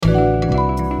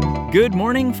Good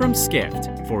morning from Skift.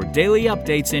 For daily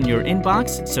updates in your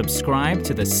inbox, subscribe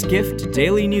to the Skift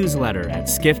Daily newsletter at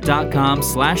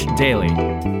skift.com/daily.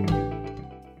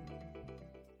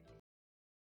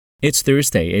 It's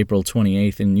Thursday, April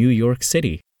 28th in New York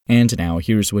City. And now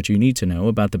here's what you need to know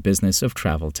about the business of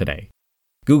travel today.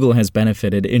 Google has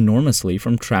benefited enormously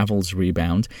from travel's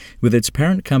rebound, with its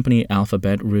parent company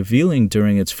Alphabet revealing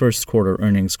during its first quarter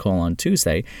earnings call on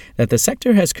Tuesday that the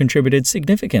sector has contributed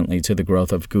significantly to the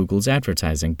growth of Google's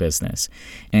advertising business.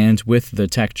 And with the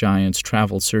tech giant's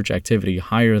travel search activity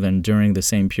higher than during the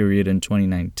same period in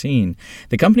 2019,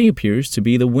 the company appears to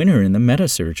be the winner in the meta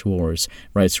search wars,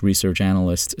 writes research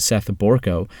analyst Seth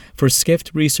Borko for Skift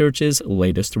Research's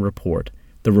latest report.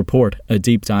 The report, a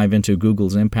deep dive into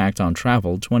Google's impact on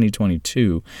travel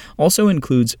 2022, also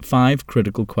includes 5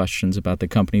 critical questions about the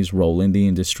company's role in the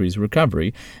industry's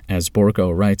recovery, as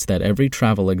Borko writes that every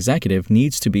travel executive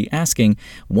needs to be asking,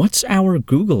 "What's our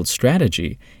Google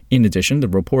strategy?" In addition, the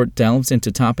report delves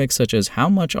into topics such as how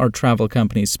much are travel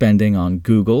companies spending on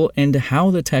Google and how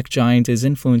the tech giant is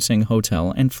influencing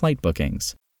hotel and flight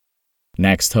bookings.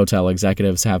 Next, hotel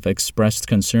executives have expressed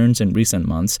concerns in recent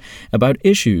months about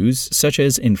issues such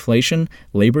as inflation,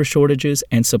 labor shortages,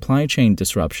 and supply chain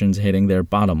disruptions hitting their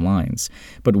bottom lines.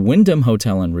 But Wyndham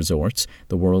Hotel and Resorts,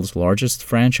 the world's largest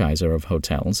franchisor of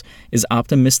hotels, is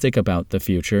optimistic about the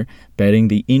future, betting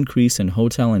the increase in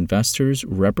hotel investors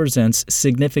represents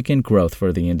significant growth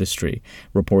for the industry,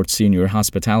 reports senior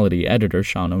hospitality editor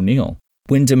Sean O'Neill.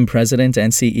 Wyndham President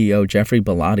and CEO Jeffrey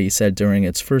Bellotti said during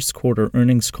its first quarter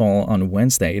earnings call on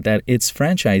Wednesday that its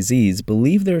franchisees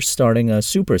believe they're starting a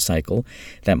supercycle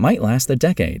that might last a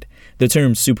decade. The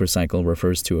term supercycle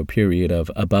refers to a period of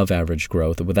above-average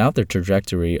growth without the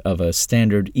trajectory of a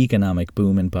standard economic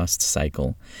boom and bust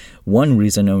cycle. One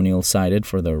reason O'Neill cited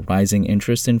for the rising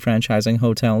interest in franchising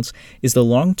hotels is the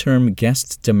long-term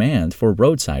guest demand for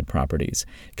roadside properties.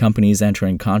 Companies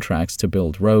entering contracts to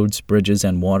build roads, bridges,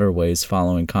 and waterways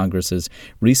following Congress's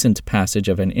recent passage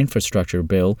of an infrastructure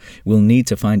bill will need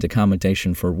to find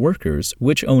accommodation for workers,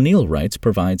 which O'Neill writes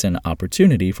provides an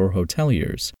opportunity for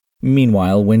hoteliers.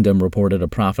 Meanwhile, Wyndham reported a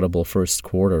profitable first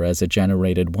quarter as it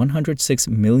generated $106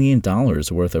 million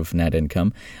worth of net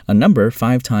income, a number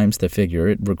 5 times the figure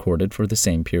it recorded for the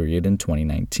same period in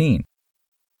 2019.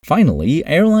 Finally,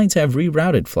 airlines have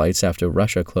rerouted flights after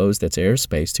Russia closed its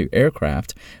airspace to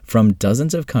aircraft from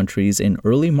dozens of countries in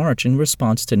early March in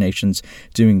response to nations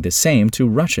doing the same to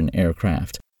Russian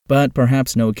aircraft. But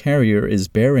perhaps no carrier is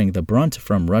bearing the brunt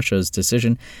from Russia's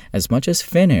decision as much as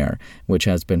Finnair, which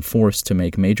has been forced to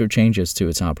make major changes to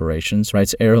its operations,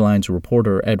 writes airlines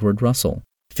reporter Edward Russell.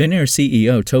 Finnair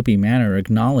CEO Topi Manor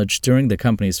acknowledged during the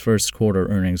company's first quarter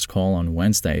earnings call on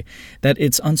Wednesday that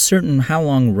it's uncertain how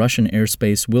long Russian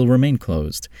airspace will remain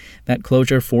closed. That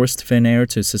closure forced Finnair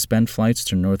to suspend flights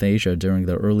to North Asia during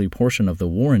the early portion of the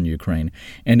war in Ukraine,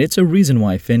 and it's a reason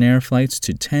why Finnair flights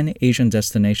to 10 Asian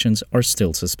destinations are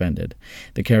still suspended.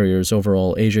 The carrier's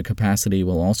overall Asia capacity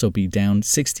will also be down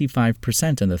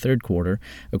 65% in the third quarter,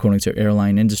 according to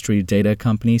airline industry data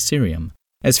company Cirium.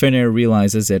 As Finnair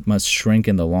realizes it must shrink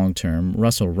in the long term,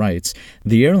 Russell writes,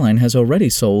 the airline has already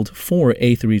sold 4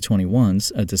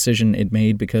 A321s, a decision it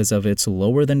made because of its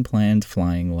lower-than-planned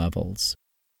flying levels.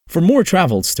 For more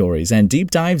travel stories and deep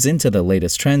dives into the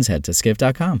latest trends, head to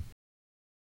skift.com.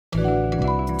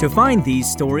 To find these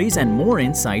stories and more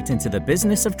insight into the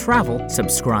business of travel,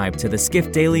 subscribe to the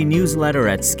Skift Daily newsletter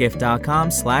at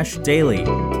skift.com/daily.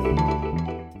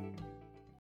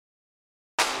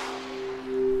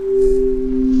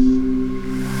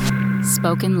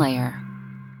 Spoken Layer.